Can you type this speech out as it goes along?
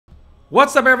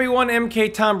What's up everyone,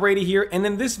 MK Tom Brady here, and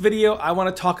in this video I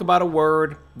want to talk about a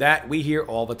word that we hear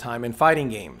all the time in fighting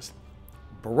games.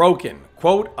 Broken,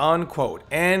 quote unquote.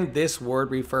 And this word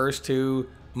refers to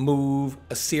move,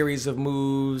 a series of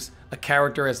moves, a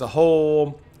character as a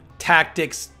whole,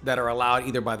 tactics that are allowed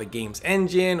either by the game's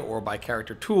engine or by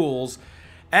character tools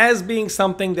as being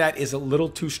something that is a little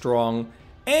too strong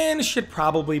and should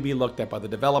probably be looked at by the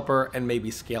developer and maybe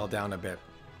scaled down a bit.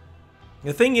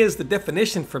 The thing is, the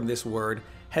definition from this word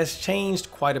has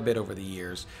changed quite a bit over the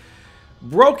years.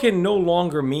 Broken no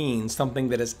longer means something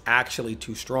that is actually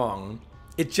too strong.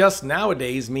 It just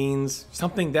nowadays means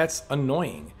something that's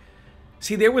annoying.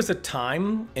 See, there was a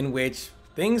time in which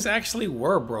things actually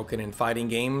were broken in fighting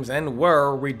games and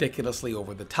were ridiculously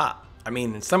over the top. I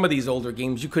mean, in some of these older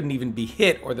games, you couldn't even be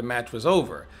hit or the match was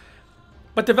over.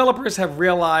 But developers have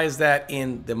realized that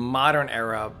in the modern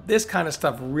era, this kind of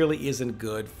stuff really isn't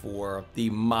good for the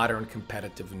modern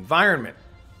competitive environment.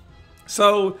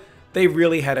 So they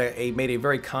really had made a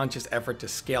very conscious effort to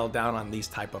scale down on these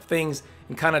type of things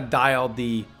and kind of dialed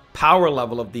the power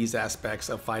level of these aspects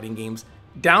of fighting games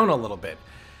down a little bit.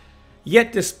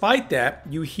 Yet despite that,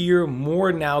 you hear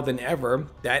more now than ever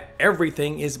that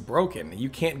everything is broken. You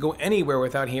can't go anywhere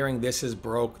without hearing this is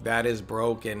broke, that is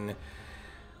broken.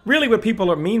 Really what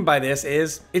people mean by this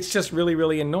is it's just really,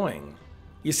 really annoying.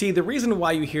 You see, the reason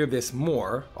why you hear this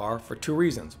more are for two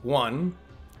reasons. One,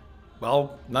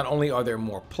 well, not only are there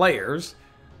more players,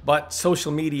 but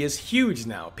social media is huge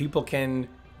now. People can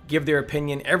give their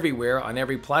opinion everywhere on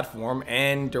every platform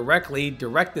and directly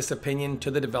direct this opinion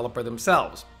to the developer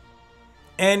themselves.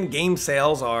 And game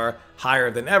sales are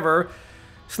higher than ever.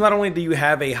 So not only do you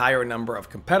have a higher number of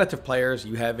competitive players,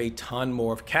 you have a ton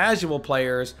more of casual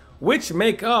players, which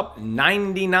make up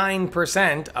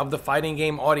 99% of the fighting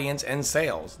game audience and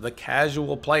sales. The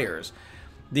casual players,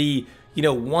 the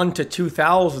 1 to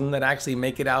 2,000 that actually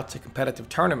make it out to competitive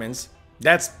tournaments,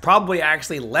 that's probably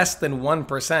actually less than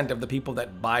 1% of the people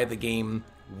that buy the game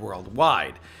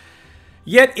worldwide.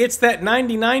 Yet it's that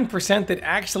 99% that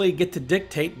actually get to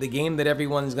dictate the game that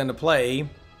everyone's going to play.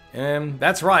 And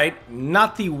that's right,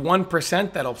 not the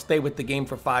 1% that'll stay with the game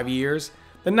for 5 years,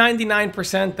 the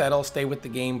 99% that'll stay with the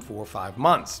game for 5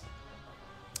 months.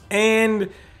 And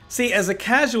see, as a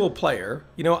casual player,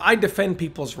 I defend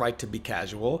people's right to be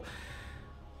casual,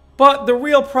 but the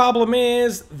real problem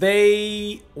is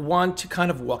they want to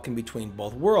kind of walk in between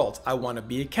both worlds. I want to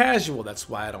be a casual, that's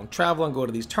why I don't travel and go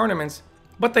to these tournaments,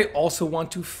 but they also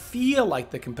want to feel like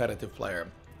the competitive player.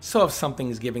 So if something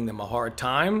is giving them a hard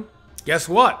time, guess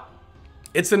what?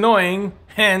 It's annoying,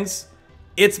 hence,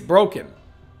 it's broken.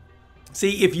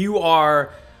 See, if you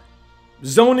are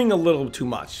zoning a little too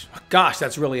much, gosh,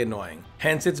 that's really annoying.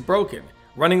 Hence, it's broken.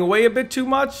 Running away a bit too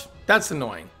much, that's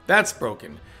annoying. That's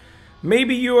broken.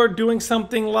 Maybe you're doing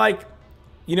something like,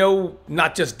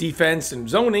 not just defense and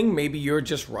zoning, maybe you're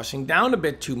just rushing down a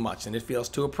bit too much and it feels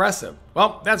too oppressive.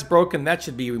 Well, that's broken. That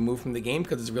should be removed from the game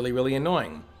because it's really, really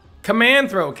annoying. Command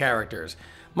throw characters.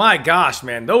 My gosh,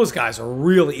 man, those guys are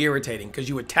really irritating because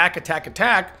you attack,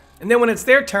 and then when it's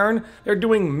their turn, they're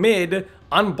doing mid,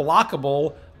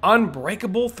 unblockable,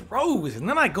 unbreakable throws. And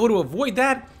then I go to avoid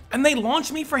that, and they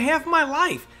launch me for half my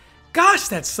life. Gosh,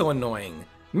 that's so annoying.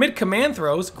 Mid command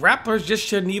throws, grapplers just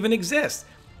shouldn't even exist.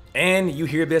 And you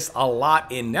hear this a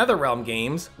lot in NetherRealm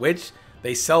games, which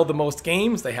they sell the most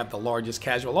games, they have the largest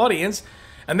casual audience,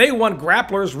 and they want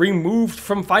grapplers removed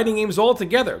from fighting games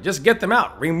altogether. Just get them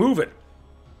out, remove it.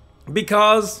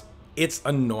 Because it's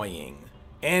annoying.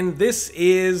 And this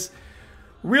is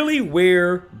really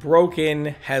where broken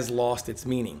has lost its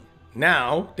meaning.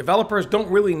 Now, developers don't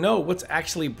really know what's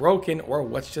actually broken or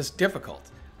what's just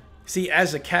difficult. See,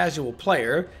 as a casual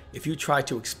player, if you try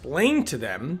to explain to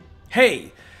them,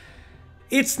 hey,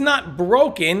 it's not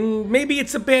broken, maybe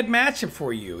it's a bad matchup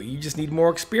for you, you just need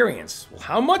more experience. Well,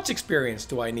 how much experience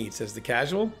do I need, says the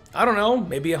casual? I don't know,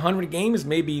 maybe 100 games,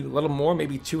 maybe a little more,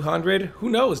 maybe 200, who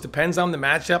knows, depends on the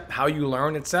matchup, how you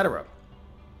learn, etc.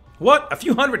 What, a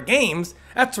few hundred games?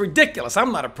 That's ridiculous,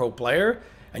 I'm not a pro player.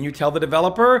 And you tell the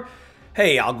developer,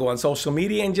 hey, I'll go on social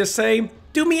media and just say,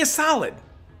 do me a solid.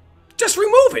 Just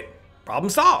remove it, problem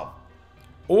solved.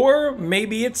 Or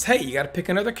maybe it's, hey, you got to pick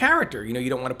another character. You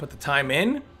don't want to put the time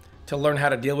in to learn how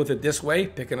to deal with it this way.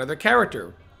 Pick another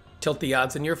character. Tilt the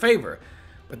odds in your favor.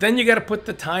 But then you got to put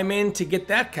the time in to get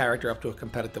that character up to a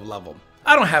competitive level.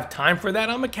 I don't have time for that.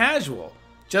 I'm a casual.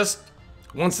 Just,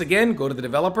 once again, go to the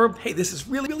developer. Hey, this is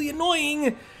really, really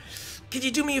annoying. Could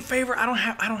you do me a favor? I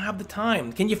don't have the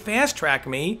time. Can you fast track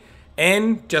me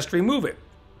and just remove it?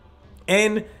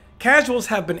 And casuals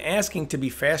have been asking to be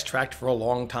fast tracked for a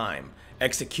long time.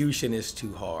 Execution is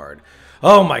too hard.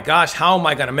 oh my gosh, how am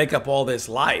I going to make up all this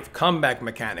life? Comeback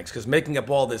mechanics, because making up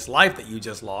all this life that you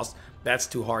just lost, that's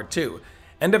too hard too.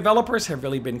 And developers have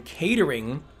really been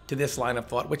catering to this line of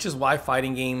thought, which is why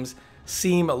fighting games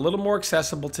seem a little more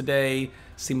accessible today,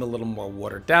 seem a little more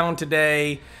watered down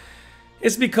today.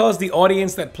 It's because the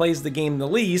audience that plays the game the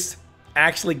least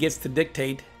actually gets to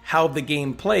dictate how the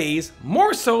game plays,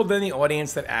 more so than the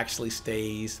audience that actually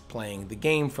stays playing the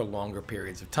game for longer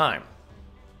periods of time.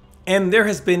 And there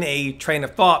has been a train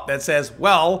of thought that says,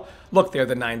 well, look, they're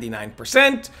the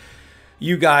 99%.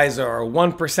 You guys are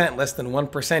 1%, less than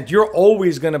 1%. You're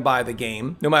always going to buy the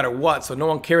game, no matter what. So no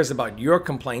one cares about your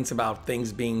complaints about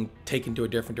things being taken to a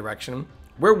different direction.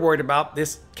 We're worried about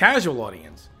this casual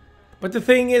audience. But the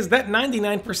thing is that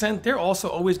 99%, they're also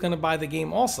always going to buy the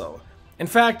game also. In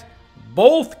fact,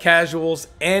 both casuals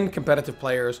and competitive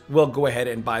players will go ahead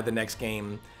and buy the next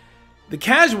game. The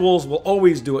casuals will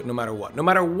always do it no matter what. No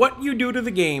matter what you do to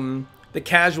the game, the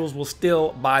casuals will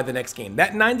still buy the next game.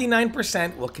 That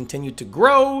 99% will continue to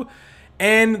grow,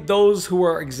 and those who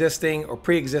are existing or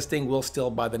pre-existing will still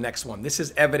buy the next one. This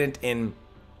is evident in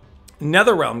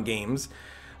NetherRealm games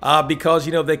because,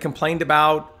 they complained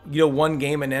about, one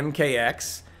game in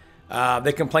MKX.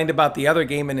 They complained about the other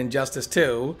game in Injustice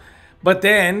 2. But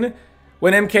then,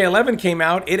 when MK11 came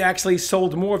out, it actually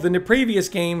sold more than the previous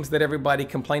games that everybody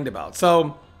complained about.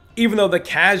 So, even though the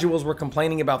casuals were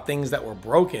complaining about things that were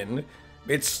broken,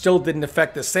 it still didn't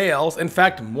affect the sales. In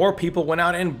fact, more people went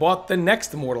out and bought the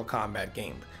next Mortal Kombat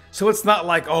game. So it's not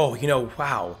like, oh,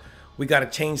 wow, we got to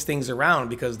change things around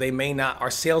because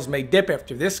our sales may dip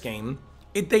after this game.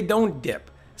 They don't dip.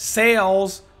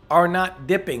 Sales are not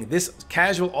dipping. This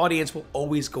casual audience will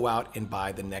always go out and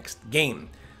buy the next game.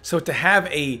 So to have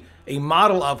a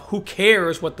model of who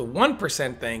cares what the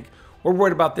 1% think, we're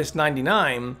worried about this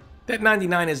 99, that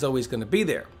 99 is always going to be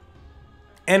there.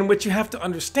 And what you have to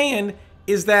understand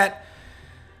is that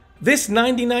this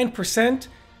 99%,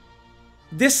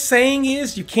 this saying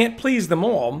is you can't please them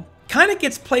all, kind of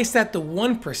gets placed at the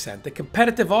 1%, the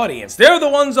competitive audience. They're the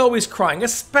ones always crying,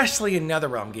 especially in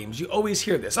NetherRealm games. You always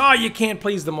hear this, oh, you can't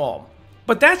please them all.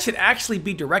 But that should actually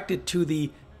be directed to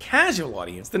the casual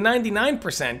audience, the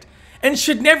 99%, and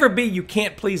should never be you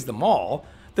can't please them all.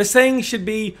 The saying should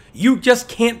be you just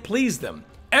can't please them.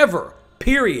 Ever.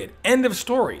 Period. End of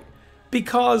story.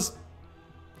 Because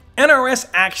NRS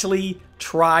actually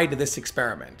tried this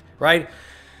experiment, right?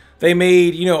 They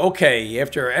made, okay,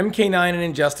 after MK9 and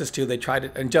Injustice 2,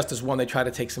 Injustice 1, they tried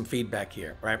to take some feedback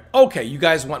here, right? Okay, you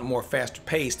guys want more faster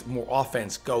paced, more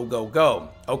offense, go, go, go.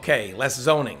 Okay, less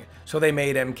zoning. So they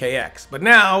made MKX. But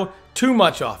now, too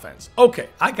much offense. Okay,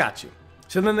 I got you.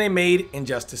 So then they made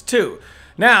Injustice 2.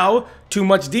 Now, too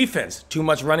much defense, too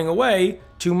much running away,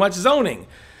 too much zoning.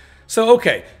 So,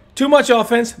 okay, too much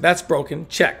offense, that's broken,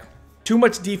 check. Too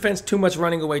much defense, too much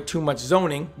running away, too much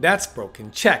zoning, that's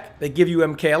broken, check. They give you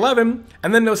MK11,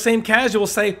 and then those same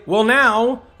casuals say, well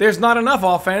now, there's not enough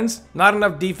offense, not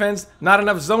enough defense, not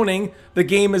enough zoning, the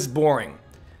game is boring.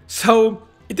 So,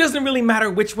 it doesn't really matter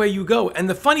which way you go. And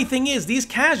the funny thing is, these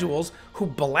casuals who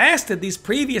blasted these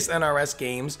previous NRS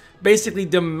games, basically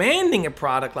demanding a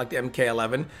product like the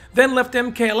MK11, then left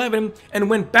MK11 and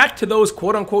went back to those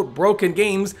quote-unquote broken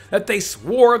games that they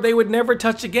swore they would never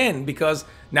touch again because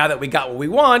now that we got what we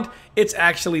want, it's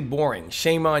actually boring.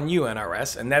 Shame on you,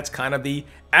 NRS. And that's kind of the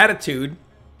attitude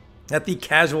that the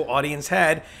casual audience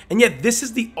had. And yet this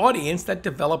is the audience that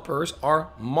developers are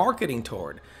marketing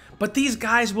toward. But these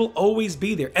guys will always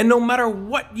be there. And no matter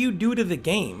what you do to the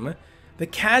game, the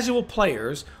casual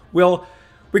players will,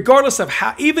 regardless of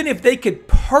how, even if they could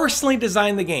personally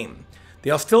design the game,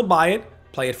 they'll still buy it,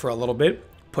 play it for a little bit,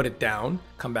 put it down,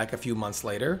 come back a few months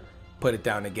later, put it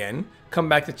down again, come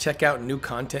back to check out new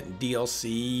content,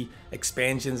 DLC,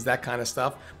 expansions, that kind of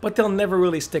stuff. But they'll never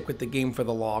really stick with the game for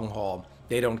the long haul.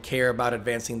 They don't care about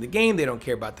advancing the game. They don't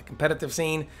care about the competitive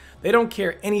scene. They don't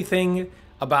care anything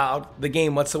about the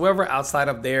game whatsoever outside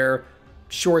of their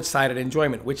short-sighted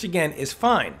enjoyment, which again is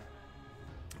fine.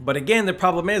 But again, the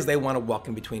problem is they want to walk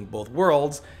in between both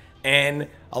worlds, and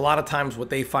a lot of times what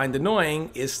they find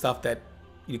annoying is stuff that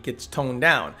gets toned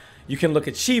down. You can look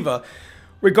at Shiva.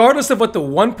 Regardless of what the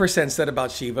 1% said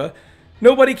about Shiva,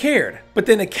 nobody cared. But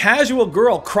then a casual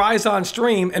girl cries on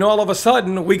stream, and all of a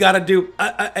sudden we got to do...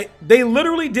 they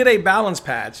literally did a balance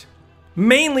patch,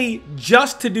 mainly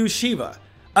just to do Shiva.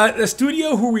 A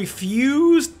studio who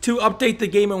refused to update the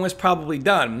game and was probably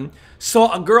done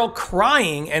saw a girl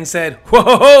crying and said,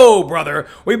 whoa, brother,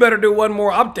 we better do one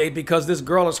more update because this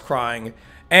girl is crying.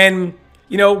 And,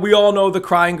 we all know the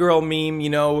crying girl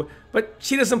meme, but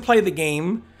she doesn't play the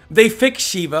game. They fixed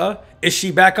Shiva. Is she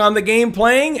back on the game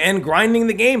playing and grinding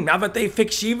the game now that they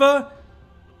fixed Shiva?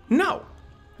 No.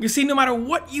 You see, no matter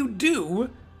what you do,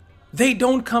 they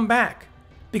don't come back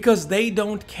because they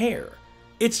don't care.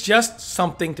 It's just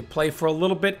something to play for a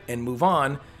little bit and move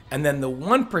on. And then the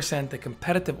 1%, the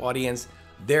competitive audience,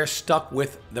 they're stuck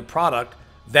with the product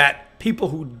that people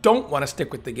who don't want to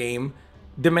stick with the game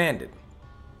demanded.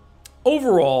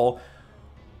 Overall,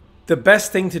 the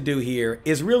best thing to do here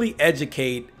is really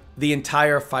educate the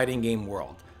entire fighting game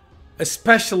world,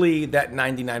 especially that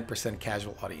 99%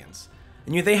 casual audience.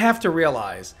 And they have to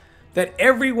realize that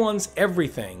everyone's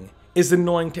everything is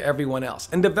annoying to everyone else.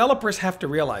 And developers have to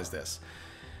realize this.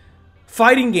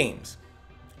 Fighting games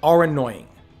are annoying.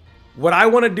 What I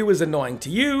want to do is annoying to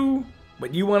you.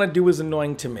 What you want to do is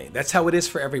annoying to me. That's how it is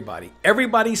for everybody.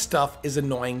 Everybody's stuff is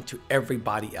annoying to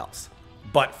everybody else.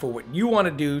 But for what you want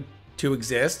to do to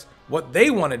exist, what they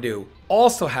want to do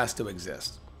also has to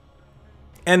exist.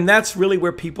 And that's really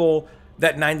where people,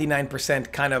 that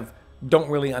 99%, kind of don't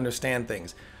really understand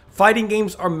things. Fighting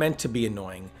games are meant to be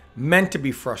annoying, meant to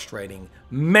be frustrating,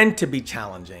 meant to be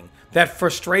challenging. That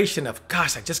frustration of,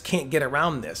 gosh, I just can't get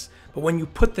around this. But when you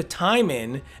put the time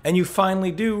in and you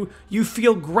finally do, you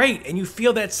feel great and you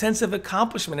feel that sense of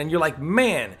accomplishment and you're like,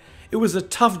 man, it was a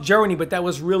tough journey, but that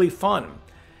was really fun.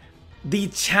 The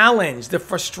challenge, the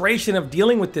frustration of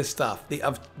dealing with this stuff,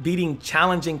 of beating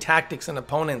challenging tactics and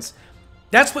opponents,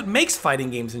 that's what makes fighting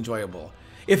games enjoyable.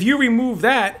 If you remove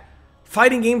that,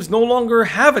 fighting games no longer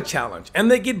have a challenge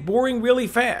and they get boring really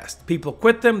fast. People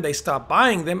quit them, they stop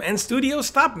buying them, and studios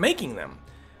stop making them.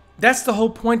 That's the whole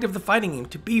point of the fighting game,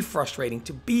 to be frustrating,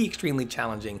 to be extremely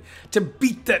challenging, to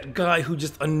beat that guy who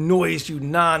just annoys you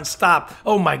non-stop.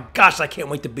 Oh my gosh, I can't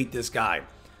wait to beat this guy.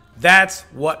 That's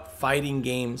what fighting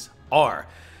games are.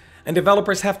 And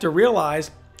developers have to realize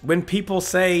when people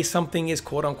say something is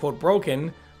quote-unquote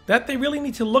broken, that they really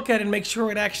need to look at it and make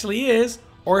sure it actually is,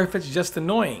 or if it's just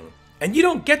annoying. And you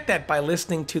don't get that by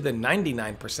listening to the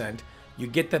 99%. You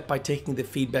get that by taking the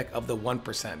feedback of the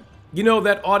 1%. You know,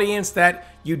 that audience that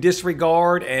you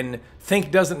disregard and think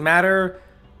doesn't matter,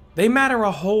 they matter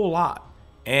a whole lot.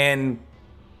 And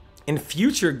in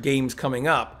future games coming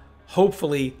up,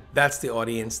 hopefully that's the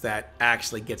audience that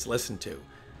actually gets listened to.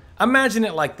 Imagine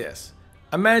it like this.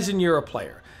 Imagine you're a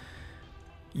player.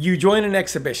 You join an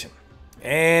exhibition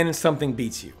and something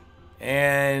beats you.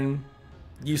 And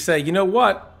you say, you know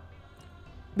what?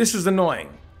 This is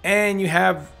annoying. And you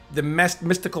have the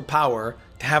mystical power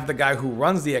to have the guy who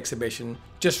runs the exhibition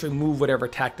just remove whatever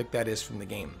tactic that is from the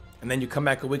game. And then you come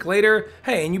back a week later,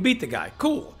 hey, and you beat the guy.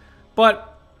 Cool.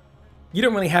 But you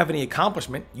don't really have any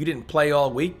accomplishment. You didn't play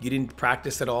all week. You didn't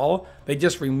practice at all. They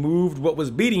just removed what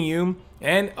was beating you.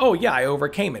 And, oh yeah, I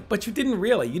overcame it. But you didn't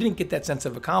really. You didn't get that sense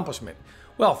of accomplishment.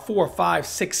 Well, 4, 5,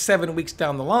 6, 7 weeks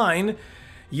down the line,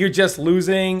 you're just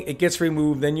losing, it gets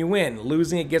removed, then you win.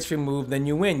 Losing, it gets removed, then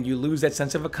you win. You lose that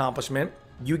sense of accomplishment,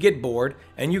 you get bored,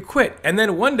 and you quit. And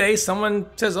then one day someone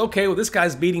says, okay, well, this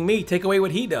guy's beating me, take away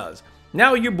what he does.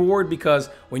 Now you're bored because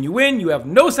when you win, you have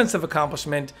no sense of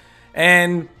accomplishment,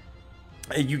 and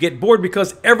you get bored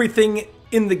because everything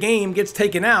in the game gets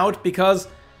taken out because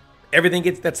everything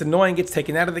that's annoying gets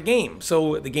taken out of the game.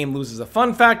 So the game loses a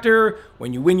fun factor.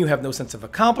 When you win, you have no sense of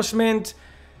accomplishment.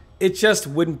 It just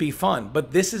wouldn't be fun.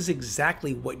 But this is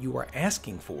exactly what you are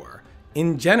asking for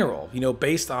in general, you know,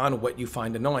 based on what you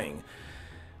find annoying.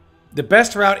 The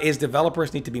best route is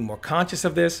developers need to be more conscious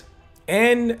of this.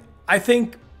 And I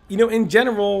think, you know, in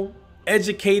general,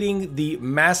 educating the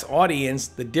mass audience,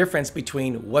 the difference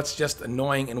between what's just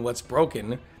annoying and what's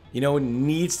broken, you know,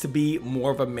 needs to be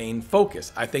more of a main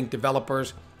focus. I think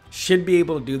developers should be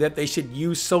able to do that. They should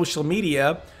use social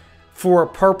media for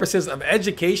purposes of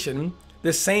education,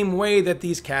 the same way that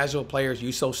these casual players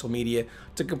use social media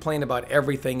to complain about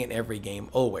everything in every game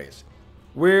always.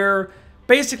 We're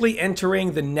basically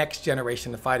entering the next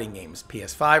generation of fighting games.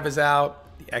 PS5 is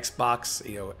out, the Xbox,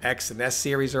 you know, X and S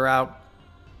series are out,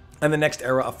 and the next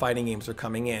era of fighting games are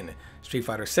coming in. Street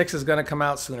Fighter 6 is going to come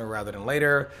out sooner rather than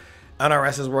later.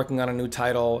 NRS is working on a new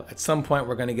title. At some point,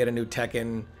 we're going to get a new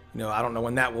Tekken. You know, I don't know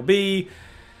when that will be.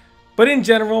 But in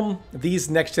general, these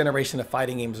next generation of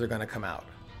fighting games are going to come out.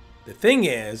 The thing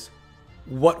is,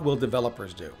 what will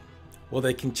developers do? Will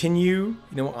they continue,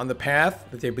 you know, on the path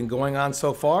that they've been going on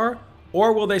so far?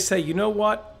 Or will they say, you know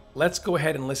what, let's go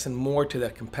ahead and listen more to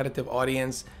that competitive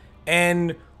audience,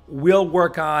 and we'll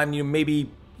work on, you know,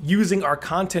 maybe using our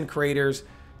content creators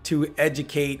to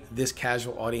educate this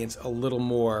casual audience a little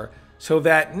more, so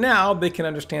that now they can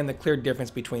understand the clear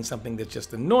difference between something that's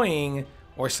just annoying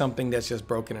or something that's just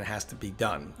broken and has to be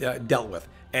dealt with.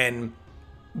 And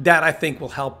that, I think, will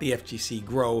help the FGC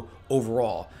grow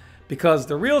overall. Because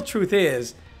the real truth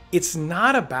is, it's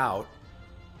not about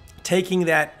taking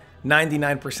that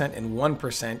 99% and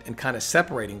 1% and kind of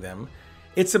separating them.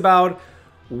 It's about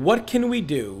what can we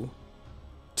do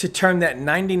to turn that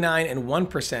 99 and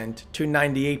 1% to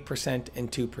 98%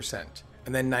 and 2%,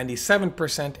 and then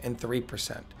 97% and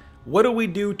 3%. What do we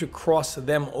do to cross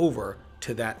them over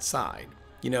to that side?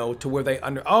 You know, to where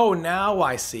oh, now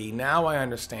I see, now I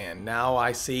understand, now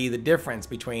I see the difference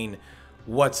between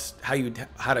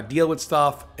how to deal with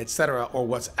stuff, etc., or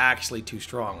what's actually too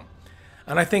strong.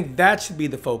 And I think that should be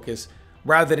the focus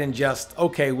rather than just,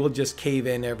 okay, we'll just cave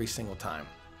in every single time.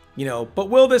 You know, but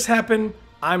will this happen?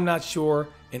 I'm not sure,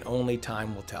 and only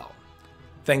time will tell.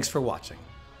 Thanks for watching.